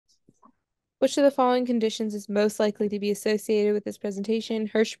Which of the following conditions is most likely to be associated with this presentation?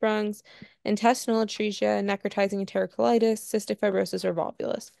 Hirschsprung's, intestinal atresia, necrotizing enterocolitis, cystic fibrosis, or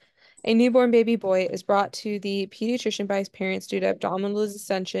volvulus. A newborn baby boy is brought to the pediatrician by his parents due to abdominal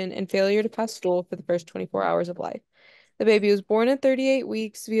distension and failure to pass stool for the first 24 hours of life. The baby was born at 38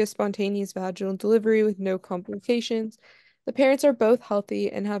 weeks via spontaneous vaginal delivery with no complications. The parents are both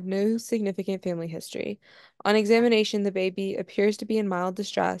healthy and have no significant family history. On examination, the baby appears to be in mild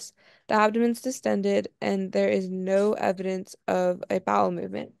distress. The abdomen's distended, and there is no evidence of a bowel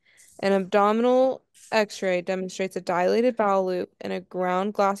movement. An abdominal x-ray demonstrates a dilated bowel loop and a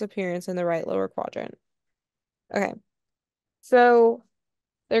ground glass appearance in the right lower quadrant. Okay, so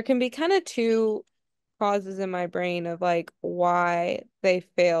there can be kind of two causes in my brain of like why they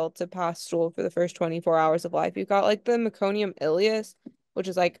failed to pass stool for the first 24 hours of life. You've got like the meconium ileus, which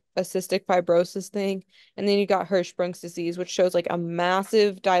is like a cystic fibrosis thing, and then you got Hirschsprung's disease, which shows like a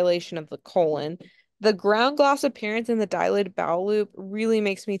massive dilation of the colon. The ground glass appearance in the dilated bowel loop really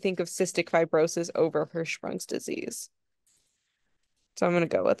makes me think of cystic fibrosis over Hirschsprung's disease. So I'm gonna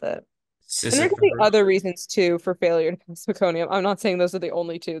go with it. And there Cystic could be other fibrosis? reasons too for failure to pass meconium. I'm not saying those are the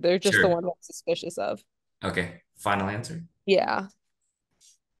only two. They're just the Sure. ones I'm suspicious of. Okay. Final answer. Yeah.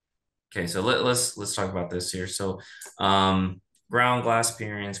 Okay, so let's talk about this here. So, um, ground glass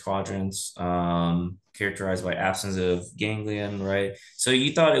appearance quadrants, characterized by absence of ganglion, right? So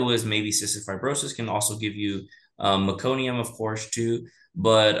you thought it was maybe cystic fibrosis can also give you meconium, of course, too,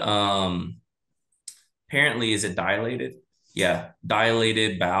 but apparently is it dilated? Yeah,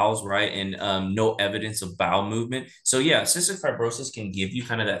 dilated bowels, right? And no evidence of bowel movement. So yeah, cystic fibrosis can give you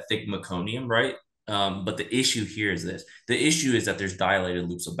kind of that thick meconium, right? But the issue here is this. The issue is that there's dilated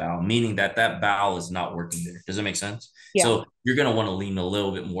loops of bowel, meaning that that bowel is not working there. Does that make sense? Yeah. So you're going to want to lean a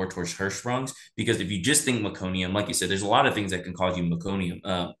little bit more towards Hirschsprung's because if you just think meconium, like you said, there's a lot of things that can cause you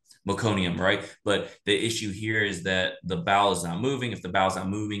meconium, right? But the issue here is that the bowel is not moving. If the bowel is not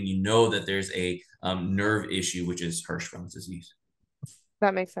moving, you know that there's a nerve issue, which is Hirschsprung's disease.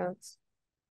 That makes sense.